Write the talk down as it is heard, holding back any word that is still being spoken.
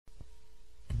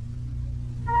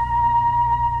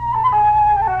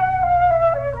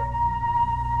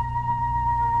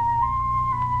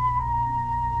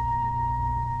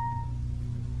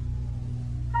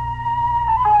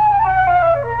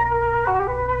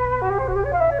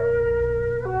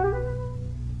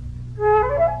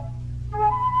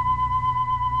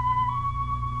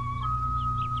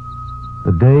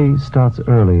Day starts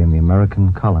early in the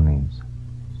American colonies.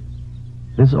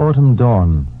 This autumn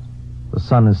dawn, the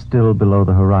sun is still below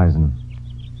the horizon,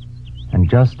 and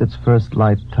just its first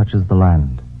light touches the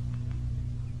land.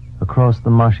 Across the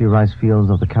marshy rice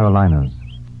fields of the Carolinas,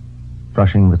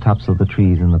 brushing the tops of the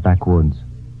trees in the backwoods,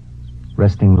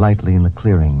 resting lightly in the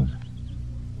clearings,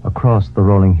 across the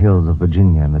rolling hills of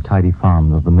Virginia and the tidy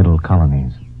farms of the middle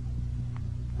colonies,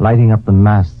 lighting up the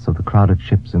masts of the crowded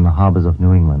ships in the harbors of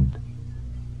New England,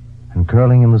 and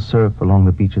curling in the surf along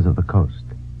the beaches of the coast.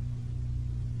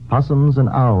 Possums and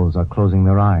owls are closing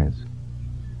their eyes.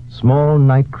 Small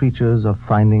night creatures are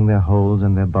finding their holes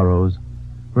and their burrows,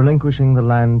 relinquishing the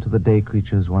land to the day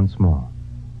creatures once more.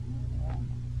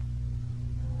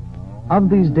 Of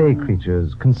these day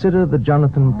creatures, consider the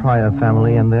Jonathan Pryor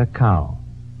family and their cow.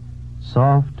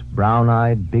 Soft,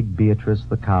 brown-eyed, big Beatrice,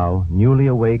 the cow, newly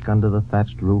awake under the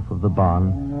thatched roof of the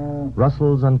barn,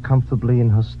 rustles uncomfortably in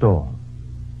her stall.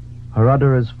 Her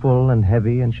udder is full and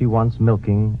heavy, and she wants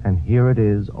milking, and here it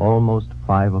is, almost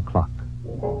 5 o'clock.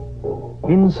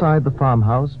 Inside the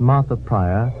farmhouse, Martha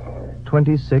Pryor,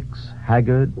 26,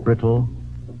 haggard, brittle,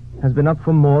 has been up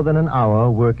for more than an hour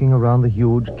working around the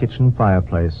huge kitchen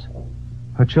fireplace.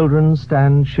 Her children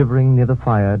stand shivering near the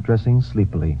fire, dressing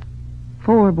sleepily.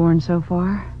 4 born so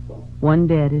far. 1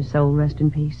 dead, his soul rest in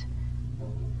peace.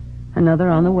 Another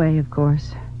on the way, of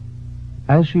course.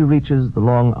 As she reaches the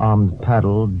long-armed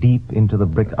paddle deep into the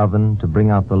brick oven to bring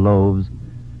out the loaves,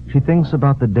 she thinks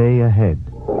about the day ahead.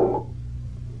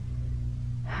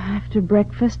 After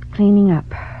breakfast, cleaning up.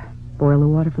 Boil the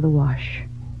water for the wash.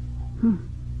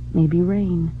 Maybe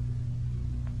rain.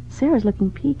 Sarah's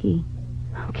looking peaky.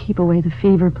 Oh, keep away the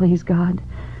fever, please, God.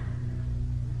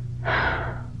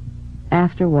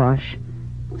 After wash,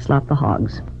 slop the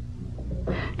hogs.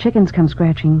 Chickens come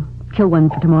scratching. Kill one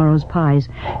for tomorrow's pies.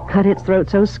 Cut its throat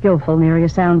so skillful, nary a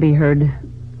sound be heard.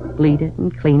 Bleed it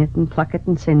and clean it and pluck it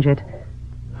and singe it.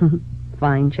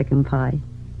 Fine chicken pie.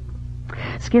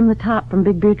 Skim the top from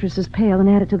Big Beatrice's pail and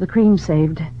add it to the cream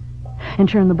saved. And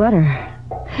churn the butter.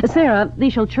 Sarah, thee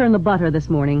shall churn the butter this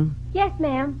morning. Yes,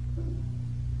 ma'am.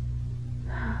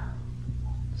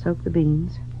 Soak the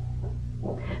beans.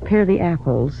 Pare the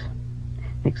apples.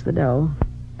 Mix the dough.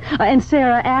 And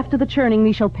Sarah, after the churning,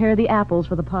 thee shall pare the apples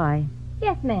for the pie.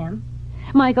 Yes, ma'am.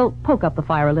 Michael, poke up the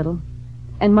fire a little.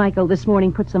 And Michael, this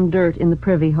morning put some dirt in the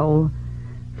privy hole.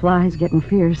 Flies getting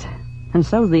fierce. And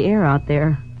so's the air out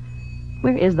there.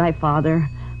 Where is thy father?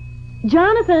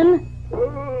 Jonathan!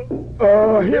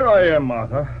 Here I am,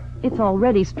 Martha. It's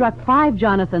already struck 5,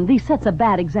 Jonathan. Thee sets a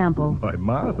bad example. Why,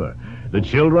 Martha, the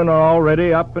children are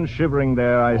already up and shivering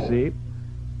there, I see.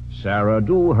 Sarah,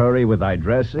 do hurry with thy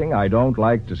dressing. I don't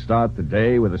like to start the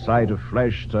day with a sight of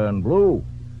flesh turn blue.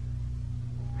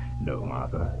 No,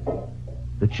 Martha.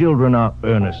 The children are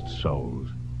earnest souls.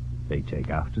 They take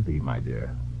after thee, my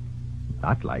dear.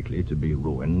 Not likely to be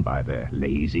ruined by their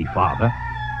lazy father.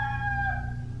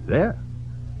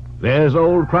 There's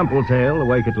old Crumpletail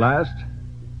awake at last.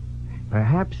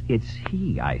 Perhaps it's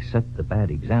he I set the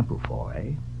bad example for,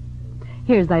 eh?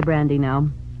 Here's thy brandy now.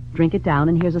 Drink it down,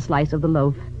 and here's a slice of the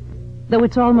loaf. Though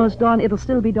it's almost dawn, it'll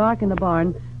still be dark in the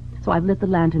barn, so I've lit the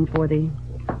lantern for thee.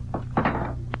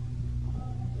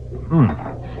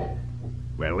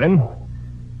 Well, then,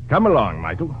 come along,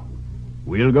 Michael.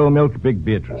 We'll go milk Big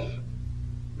Beatrice.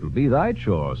 It'll be thy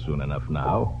chore soon enough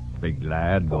now, big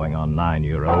lad going on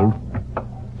 9-year-old.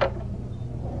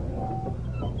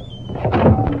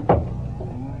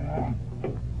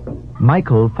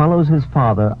 Michael follows his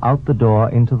father out the door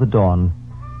into the dawn,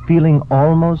 feeling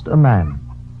almost a man,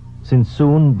 since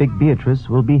soon Big Beatrice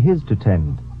will be his to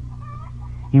tend.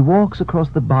 He walks across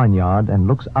the barnyard and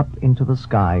looks up into the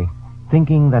sky,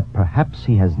 thinking that perhaps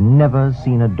he has never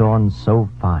seen a dawn so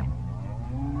fine.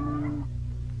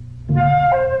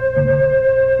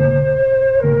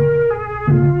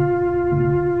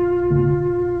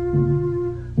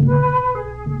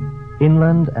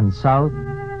 Inland and south,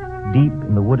 deep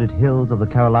in the wooded hills of the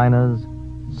Carolinas,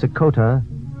 Secota,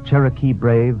 Cherokee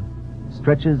brave,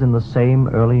 stretches in the same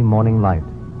early morning light.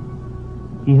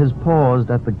 He has paused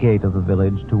at the gate of the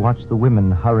village to watch the women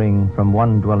hurrying from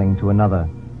one dwelling to another,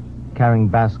 carrying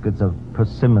baskets of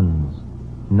persimmons,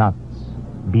 nuts,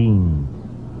 beans,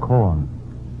 corn.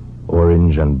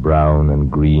 Orange and brown and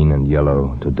green and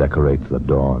yellow to decorate the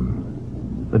dawn.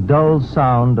 The dull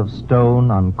sound of stone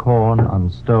on corn on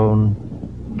stone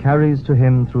carries to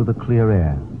him through the clear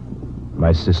air.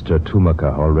 My sister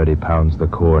Tumaka already pounds the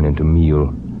corn into meal,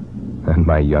 and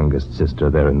my youngest sister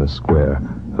there in the square,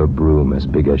 her broom as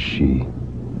big as she.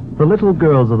 The little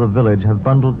girls of the village have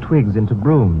bundled twigs into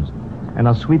brooms and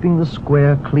are sweeping the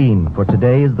square clean, for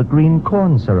today is the green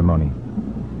corn ceremony.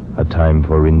 A time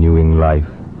for renewing life.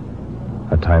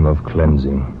 A time of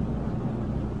cleansing.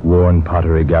 Worn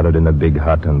pottery gathered in the big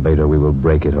hut, and later we will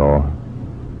break it all.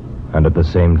 And at the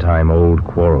same time, old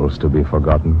quarrels to be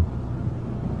forgotten.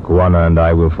 Kuana and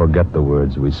I will forget the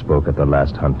words we spoke at the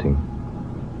last hunting.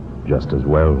 Just as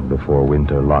well before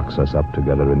winter locks us up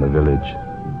together in the village.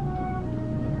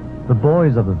 The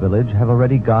boys of the village have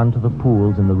already gone to the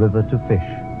pools in the river to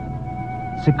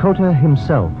fish. Sikota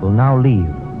himself will now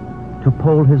leave to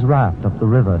pole his raft up the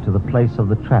river to the place of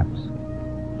the traps,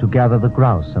 to gather the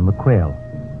grouse and the quail.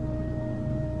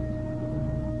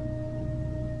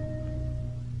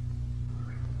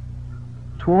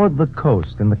 Toward the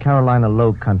coast in the Carolina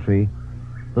Low Country,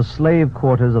 the slave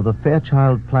quarters of the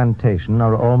Fairchild plantation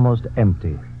are almost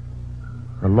empty.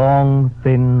 The long,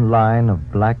 thin line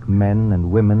of black men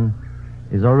and women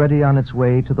is already on its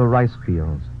way to the rice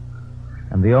fields,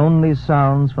 and the only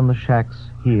sounds from the shacks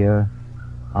here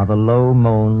are the low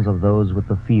moans of those with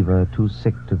the fever too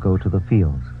sick to go to the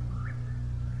fields.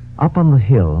 Up on the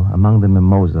hill, among the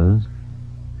mimosas,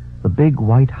 the big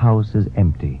white house is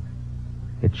empty,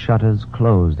 its shutters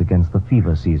closed against the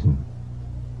fever season.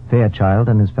 Fairchild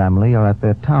and his family are at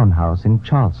their townhouse in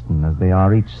Charleston, as they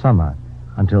are each summer,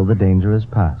 until the danger is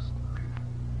past.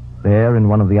 There, in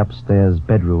one of the upstairs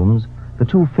bedrooms, the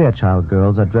two Fairchild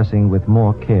girls are dressing with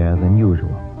more care than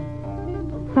usual.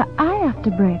 For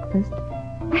after breakfast,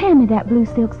 hand me that blue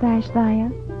silk sash there.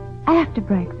 After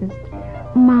breakfast,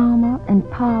 Mama and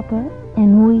Papa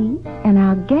and we and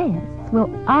our guests will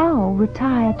all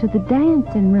retire to the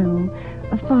dancing room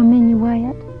for a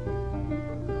minuet.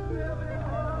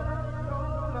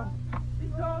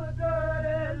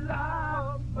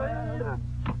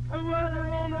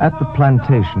 At the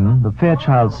plantation, the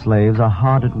Fairchild slaves are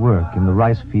hard at work in the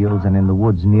rice fields and in the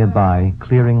woods nearby,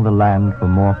 clearing the land for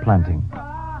more planting.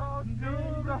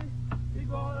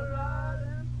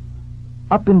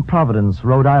 Up in Providence,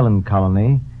 Rhode Island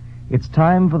colony, it's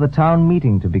time for the town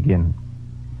meeting to begin.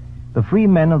 The free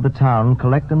men of the town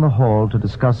collect in the hall to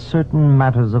discuss certain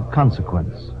matters of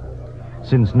consequence.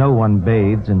 Since no one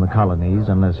bathes in the colonies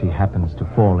unless he happens to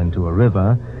fall into a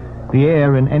river, the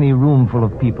air in any room full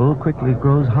of people quickly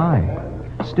grows high.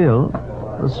 Still,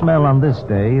 the smell on this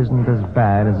day isn't as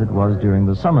bad as it was during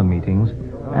the summer meetings,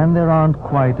 and there aren't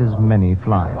quite as many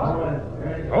flies.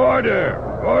 Order!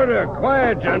 Order!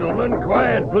 Quiet, gentlemen.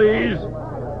 Quiet, please.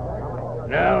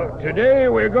 Now, today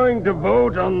we're going to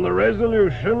vote on the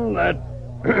resolution that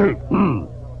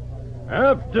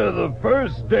after the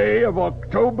first day of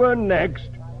October next,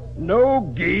 no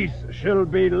geese shall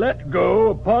be let go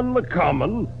upon the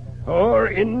common or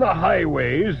in the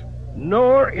highways,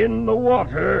 nor in the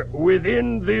water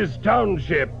within this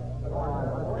township.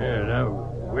 Now,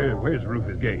 where's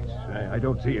Rufus Gates? I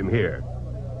don't see him here.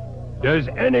 Does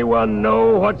anyone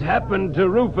know what's happened to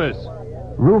Rufus?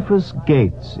 Rufus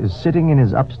Gates is sitting in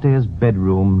his upstairs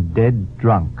bedroom dead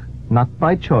drunk, not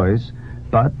by choice,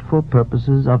 but for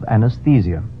purposes of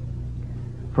anesthesia.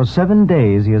 For 7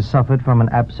 days he has suffered from an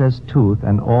abscessed tooth,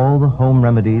 and all the home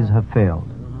remedies have failed.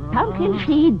 Pumpkin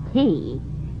seed tea,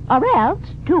 or else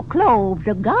 2 cloves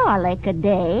of garlic a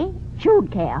day,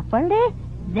 chewed carefully.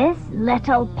 This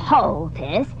little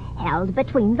poultice held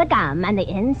between the gum and the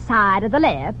inside of the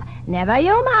lip. Never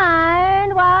you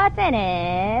mind what's in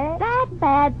it. That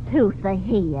bad tooth of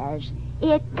his,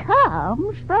 it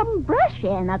comes from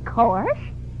brushing, of course.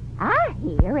 I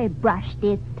hear he brushed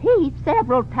his teeth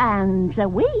several times a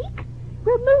week,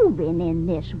 removing in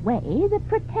this way the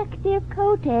protective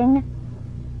coating.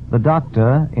 The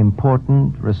doctor,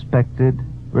 important, respected,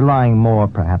 relying more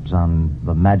perhaps on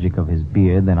the magic of his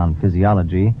beard than on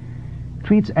physiology,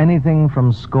 treats anything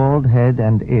from scald head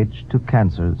and itch to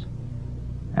cancers.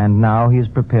 And now he is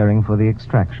preparing for the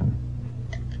extraction.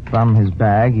 From his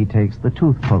bag he takes the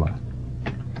tooth puller.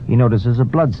 He notices a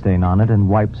blood stain on it and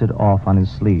wipes it off on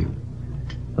his sleeve.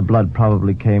 The blood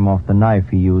probably came off the knife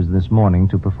he used this morning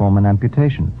to perform an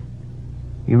amputation.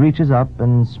 He reaches up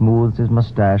and smooths his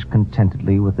mustache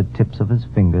contentedly with the tips of his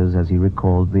fingers as he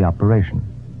recalls the operation.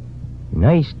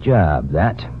 Nice job,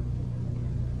 that.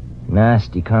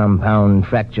 Nasty compound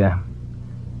fracture.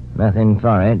 Nothing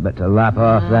for it but to lop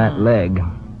off that leg.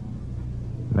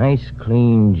 Nice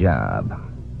clean job.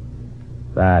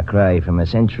 Far cry from a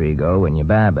century ago when your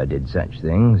barber did such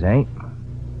things, eh?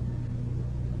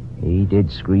 He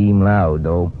did scream loud,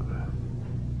 though.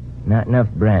 Not enough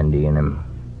brandy in him.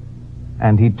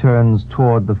 And he turns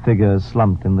toward the figure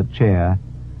slumped in the chair,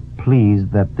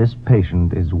 pleased that this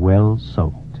patient is well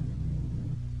soaked.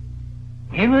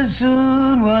 It was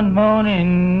soon one morning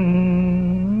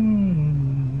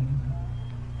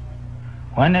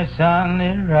when the sun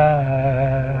is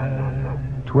rise.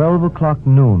 12 o'clock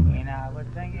noon.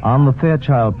 On the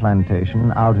Fairchild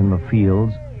plantation, out in the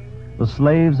fields, the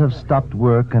slaves have stopped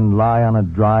work and lie on a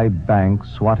dry bank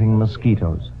swatting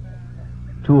mosquitoes.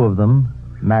 Two of them,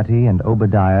 Mattie and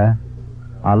Obadiah,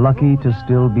 are lucky to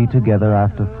still be together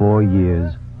after 4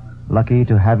 years, lucky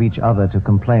to have each other to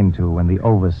complain to when the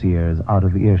overseer is out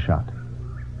of earshot.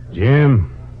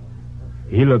 Jim,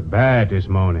 he looked bad this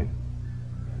morning.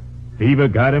 Fever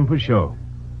got him for sure.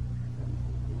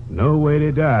 No way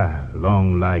to die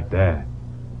long like that.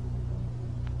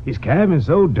 His cabin's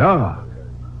so dark.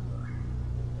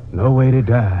 No way to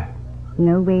die.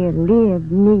 No way to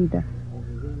live, neither.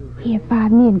 Here,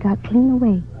 5 men got clean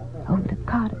away over to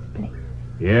Carter's place.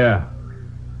 Yeah.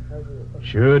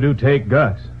 Sure do take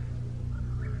guts.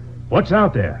 What's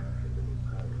out there?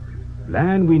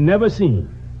 Land we never seen.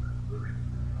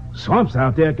 Swamps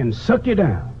out there can suck you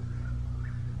down.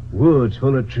 Woods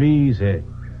full of trees that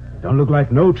don't look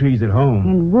like no trees at home.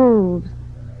 And wolves.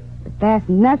 But that's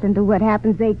nothing to what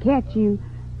happens they catch you.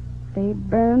 They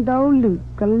burned old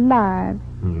Luke alive.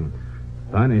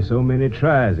 Funny so many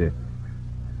tries it.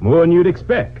 More than you'd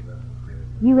expect.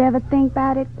 You ever think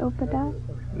about it, Obadiah?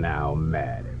 Now,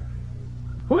 Maddie.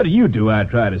 What do you do I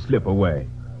try to slip away?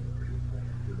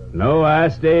 No, I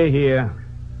stay here.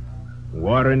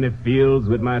 Watering the fields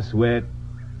with my sweat.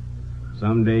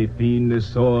 Someday feeding the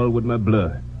soil with my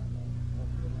blood.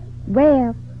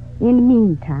 Well, in the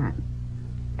meantime,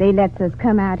 they lets us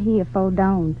come out here 'fore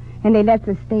dawn, and they lets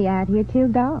us stay out here till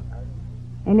dark.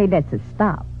 And they lets us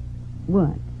stop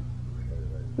once,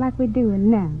 like we're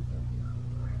doing now.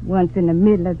 Once in the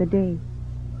middle of the day.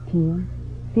 10,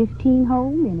 15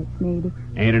 whole minutes, maybe.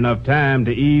 Ain't enough time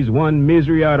to ease one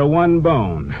misery out of one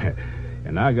bone.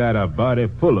 And I got a body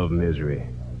full of misery.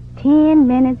 10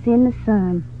 minutes in the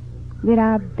sun with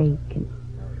our bacon.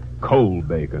 Cold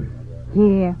bacon.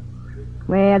 Yeah.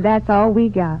 Well, that's all we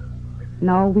got. And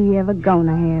all we ever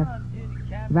gonna have.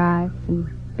 Rice and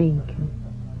bacon.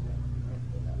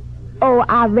 Oh,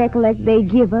 I recollect they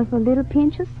give us a little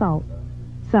pinch of salt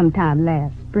sometime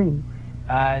last spring.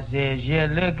 I says, yeah,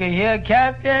 look here,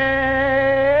 Captain.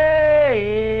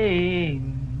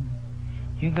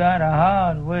 You got a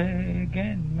hard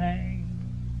working man.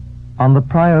 On the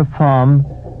Pryor farm,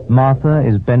 Martha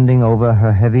is bending over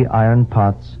her heavy iron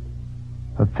pots,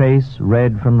 her face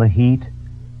red from the heat,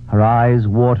 her eyes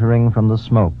watering from the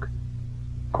smoke.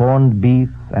 Corned beef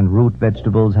and root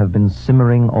vegetables have been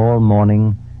simmering all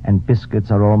morning, and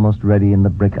biscuits are almost ready in the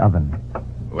brick oven.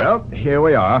 Well, here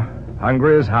we are,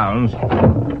 hungry as hounds.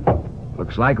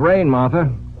 Looks like rain, Martha.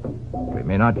 We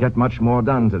may not get much more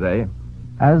done today.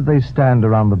 As they stand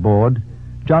around the board,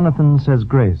 Jonathan says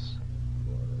grace.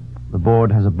 The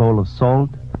board has a bowl of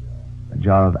salt, a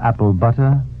jar of apple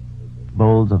butter,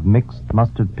 bowls of mixed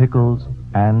mustard pickles,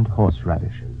 and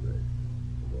horseradish.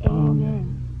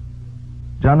 Amen.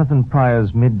 Jonathan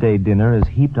Pryor's midday dinner is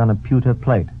heaped on a pewter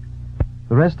plate.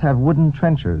 The rest have wooden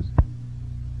trenchers.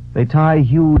 They tie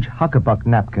huge huckabuck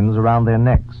napkins around their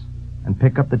necks and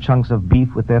pick up the chunks of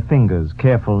beef with their fingers,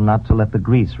 careful not to let the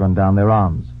grease run down their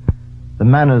arms. The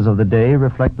manners of the day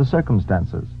reflect the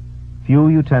circumstances. Few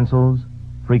utensils,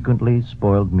 frequently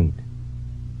spoiled meat.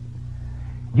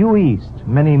 Due east,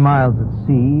 many miles at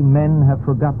sea, men have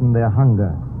forgotten their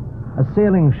hunger. A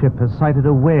sailing ship has sighted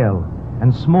a whale,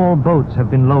 and small boats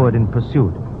have been lowered in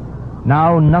pursuit.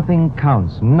 Now nothing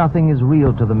counts, nothing is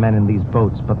real to the men in these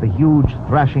boats but the huge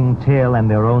thrashing tail and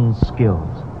their own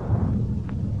skills.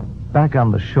 Back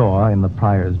on the shore in the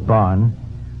Pryor's barn,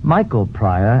 Michael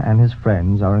Pryor and his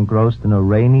friends are engrossed in a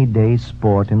rainy day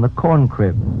sport in the corn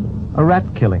crib, a rat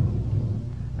killing.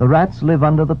 The rats live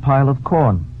under the pile of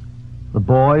corn. The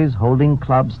boys, holding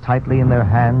clubs tightly in their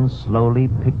hands, slowly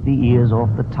pick the ears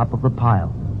off the top of the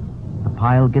pile. The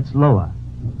pile gets lower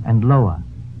and lower,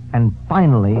 and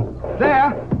finally...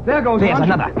 There goes There's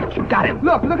one. another. Got him.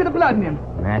 Look at the blood in him.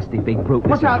 Nasty big brute.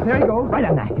 Watch out, there he goes. Right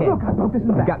on the head. Look, I broke this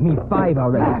in back. Got me 5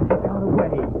 already. Back, out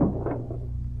away.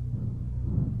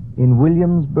 In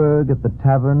Williamsburg at the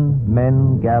tavern,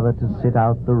 men gather to sit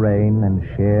out the rain and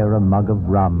share a mug of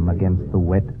rum against the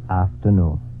wet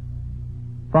afternoon.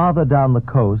 Farther down the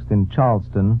coast in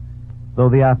Charleston, though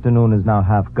the afternoon is now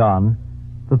half gone,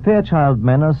 the Fairchild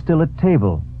men are still at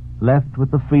table, left with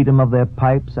the freedom of their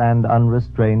pipes and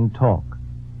unrestrained talk.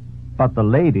 But the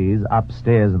ladies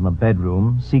upstairs in the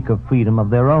bedroom seek a freedom of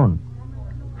their own.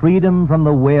 Freedom from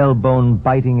the whalebone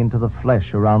biting into the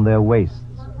flesh around their waists.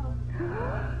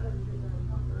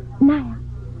 Now,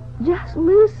 just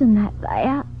loosen that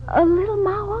there a little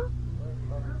more.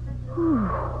 Whew.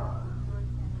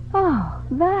 Oh,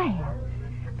 there.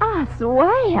 I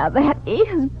swear that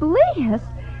is bliss.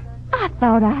 I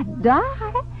thought I'd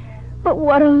die. But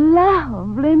what a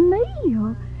lovely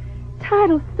meal.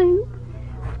 Turtle soup,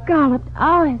 scalloped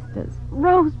oysters,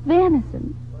 roast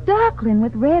venison, duckling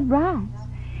with red rice,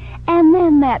 and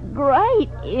then that great,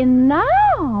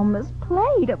 enormous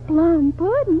plate of plum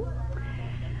pudding.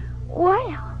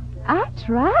 Well, I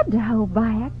tried to hold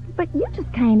back, but you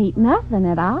just can't eat nothing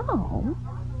at all.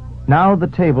 Now the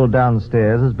table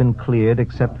downstairs has been cleared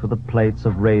except for the plates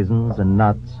of raisins and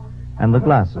nuts and the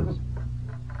glasses.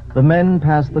 The men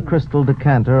pass the crystal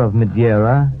decanter of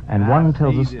Madeira, and one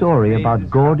tells a story about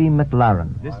Gordy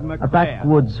McLaren, a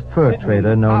backwoods fur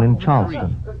trader known in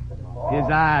Charleston. His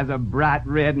eyes are bright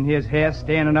red and his hair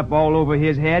standing up all over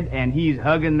his head, and he's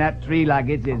hugging that tree like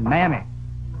it's his mammy.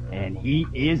 And he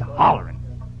is hollering.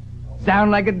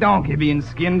 Sound like a donkey being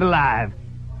skinned alive.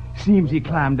 Seems he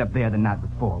climbed up there the night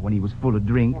before when he was full of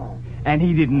drink, and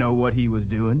he didn't know what he was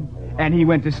doing. And he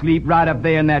went to sleep right up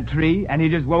there in that tree, and he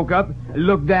just woke up,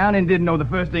 looked down, and didn't know the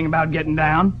first thing about getting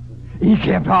down. He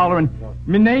kept hollering,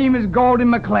 "My name is Gordy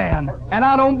McLaren, and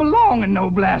I don't belong in no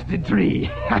blasted tree."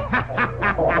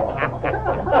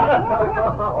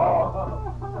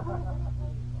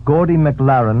 Gordy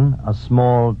McLaren, a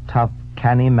small, tough,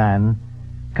 canny man,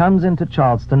 comes into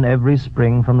Charleston every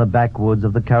spring from the backwoods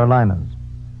of the Carolinas.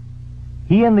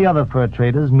 He and the other fur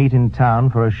traders meet in town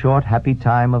for a short, happy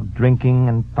time of drinking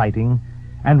and fighting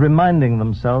and reminding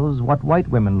themselves what white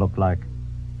women look like.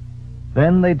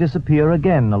 Then they disappear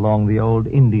again along the old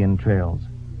Indian trails.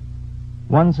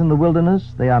 Once in the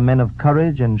wilderness, they are men of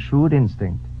courage and shrewd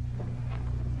instinct.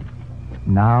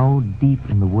 Now, deep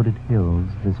in the wooded hills,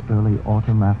 this early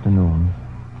autumn afternoon,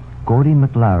 Gordy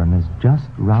McLaren is just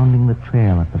rounding the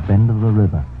trail at the bend of the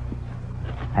river.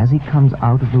 As he comes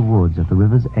out of the woods at the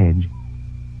river's edge,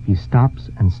 he stops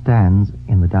and stands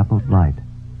in the dappled light.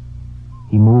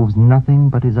 He moves nothing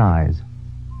but his eyes,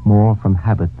 more from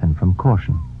habit than from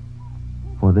caution,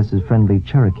 for this is friendly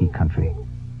Cherokee country.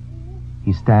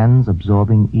 He stands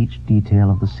absorbing each detail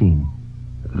of the scene.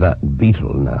 That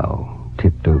beetle now,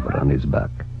 tipped over on his back.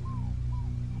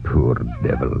 Poor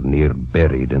devil, near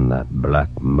buried in that black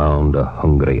mound of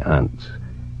hungry ants.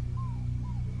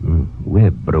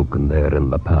 Web broken there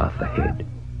in the path ahead.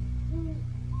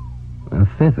 A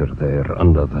feather there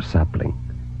under the sapling.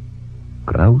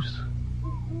 Grouse?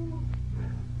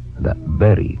 That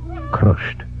berry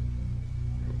crushed.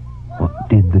 What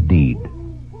did the deed?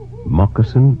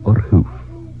 Moccasin or hoof?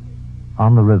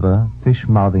 On the river,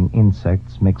 fish-mouthing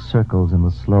insects make circles in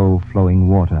the slow-flowing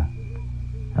water,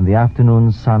 and the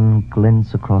afternoon sun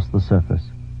glints across the surface.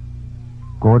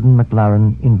 Gordon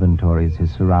McLaren inventories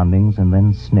his surroundings and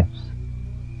then sniffs.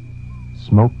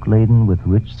 Smoke laden with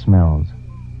rich smells.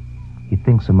 He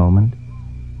thinks a moment,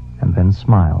 and then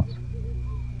smiles.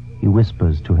 He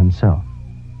whispers to himself.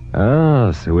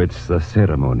 Ah, so it's the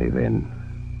ceremony then.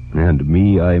 And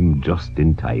me, I'm just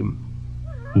in time.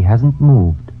 He hasn't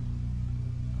moved.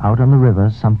 Out on the river,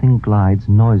 something glides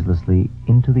noiselessly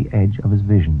into the edge of his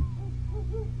vision.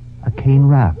 A cane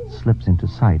raft slips into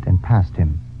sight and past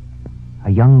him.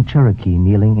 A young Cherokee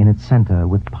kneeling in its center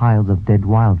with piles of dead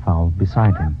wildfowl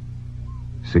beside him.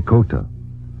 Sikota,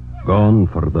 gone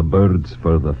for the birds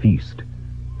for the feast.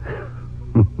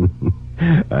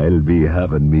 I'll be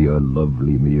having me a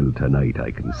lovely meal tonight,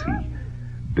 I can see.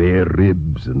 Bear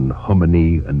ribs and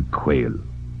hominy and quail.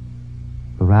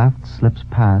 The raft slips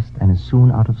past and is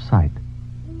soon out of sight.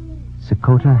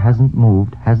 Sikota hasn't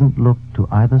moved, hasn't looked to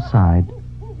either side,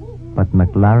 but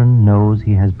McLaren knows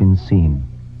he has been seen,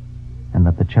 and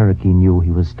that the Cherokee knew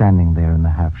he was standing there in the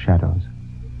half-shadows.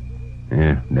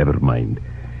 Never mind.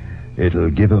 It'll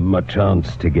give him a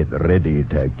chance to get ready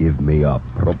to give me a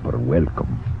proper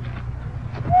welcome.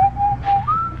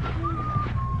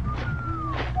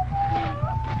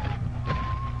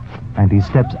 And he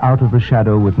steps out of the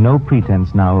shadow with no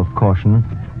pretense now of caution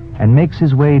and makes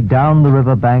his way down the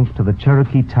river bank to the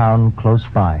Cherokee town close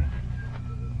by.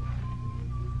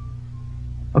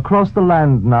 Across the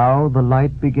land now, the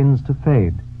light begins to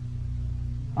fade.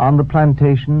 On the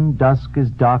plantation, dusk is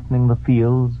darkening the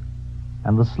fields,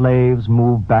 and the slaves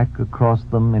move back across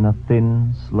them in a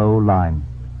thin, slow line.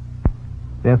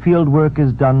 Their field work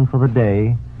is done for the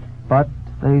day, but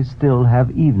they still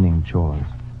have evening chores.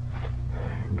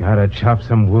 Gotta chop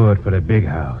some wood for the big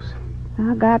house.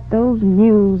 I got those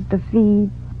mules to feed.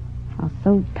 I'm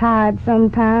so tired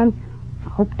sometimes. I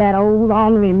hope that old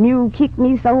ornery mule kicked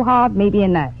me so hard, maybe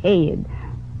in the head.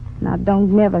 And I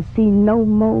don't never see no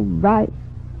more right.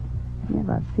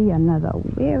 Never see another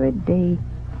weary day.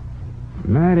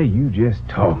 Matter, you just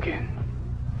talking.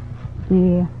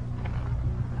 Yeah,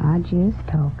 I just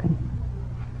talking.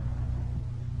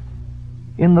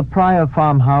 In the Pryor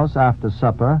farmhouse after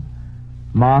supper,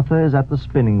 Martha is at the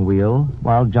spinning wheel,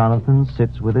 while Jonathan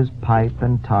sits with his pipe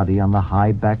and toddy on the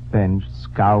high back bench,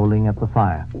 scowling at the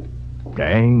fire.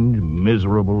 Danged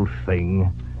miserable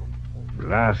thing.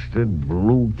 Blasted,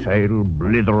 blue-tailed,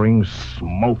 blithering,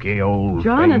 smoky old thing.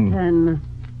 Jonathan!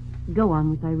 Go on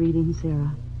with thy reading,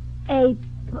 Sarah. A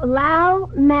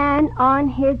plowman on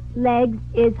his legs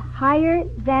is higher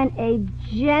than a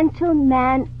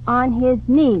gentleman on his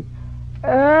knees.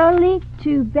 Early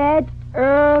to bed,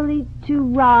 early to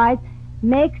rise,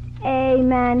 makes a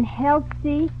man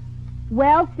healthy,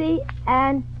 wealthy,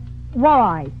 and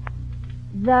wise.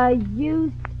 The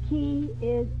used key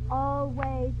is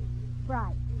always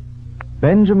bright.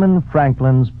 Benjamin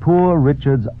Franklin's Poor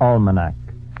Richard's Almanac,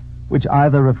 which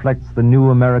either reflects the new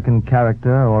American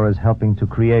character or is helping to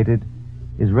create it,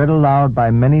 is read aloud by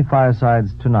many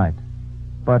firesides tonight,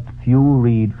 but few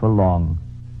read for long.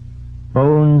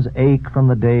 Bones ache from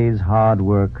the day's hard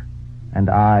work, and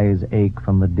eyes ache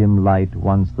from the dim light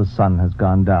once the sun has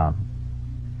gone down.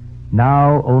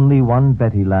 Now only one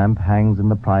Betty lamp hangs in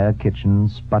the Pryor kitchen,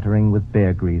 sputtering with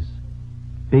bear grease.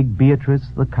 Big Beatrice,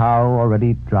 the cow,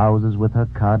 already drowses with her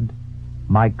cud.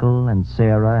 Michael and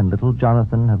Sarah and little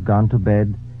Jonathan have gone to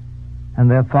bed, and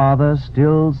their father,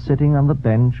 still sitting on the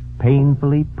bench,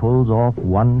 painfully pulls off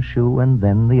one shoe and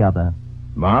then the other.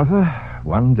 Martha,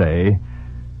 one day,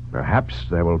 perhaps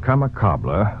there will come a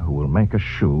cobbler who will make a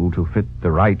shoe to fit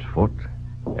the right foot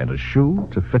and a shoe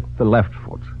to fit the left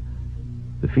foot.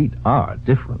 The feet are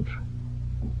different.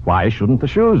 Why shouldn't the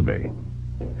shoes be?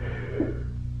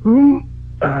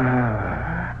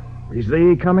 Is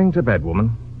thee coming to bed,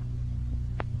 woman?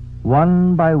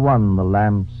 One by one the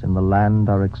lamps in the land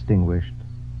are extinguished.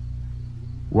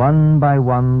 One by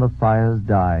one the fires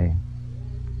die.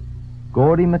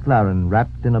 Gordy McLaren,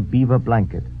 wrapped in a beaver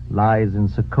blanket, lies in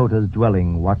Sakota's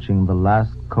dwelling, watching the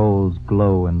last coals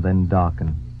glow and then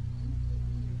darken.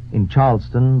 In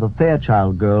Charleston, the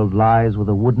Fairchild girl lies with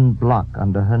a wooden block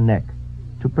under her neck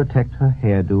to protect her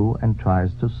hairdo and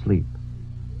tries to sleep.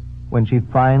 When she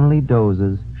finally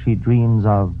dozes, she dreams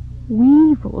of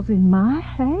weevils in my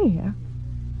hair.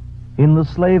 In the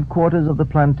slave quarters of the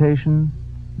plantation,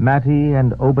 Mattie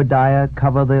and Obadiah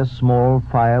cover their small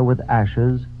fire with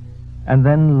ashes and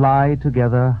then lie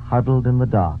together huddled in the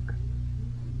dark.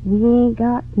 We ain't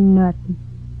got nothing.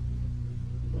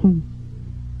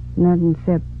 Nothing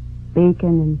except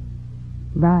bacon and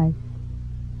rice.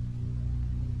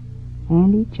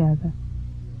 And each other.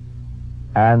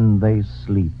 And they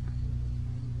sleep.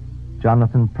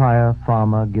 Jonathan Pryor,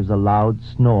 farmer, gives a loud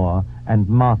snore, and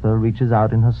Martha reaches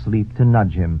out in her sleep to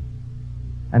nudge him.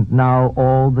 And now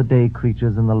all the day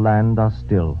creatures in the land are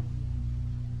still.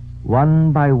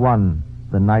 One by one,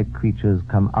 the night creatures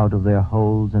come out of their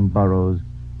holes and burrows,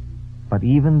 but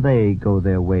even they go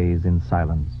their ways in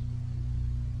silence.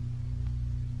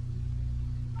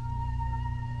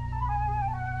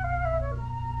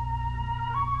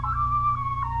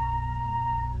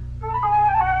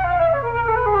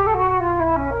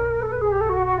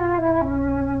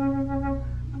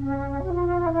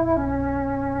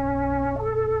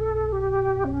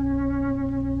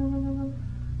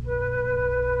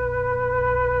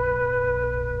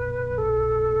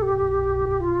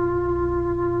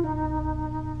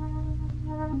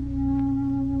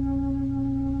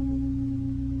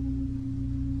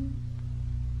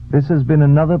 This has been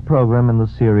another program in the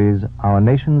series, Our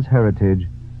Nation's Heritage,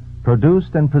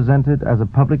 produced and presented as a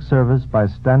public service by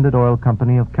Standard Oil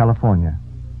Company of California.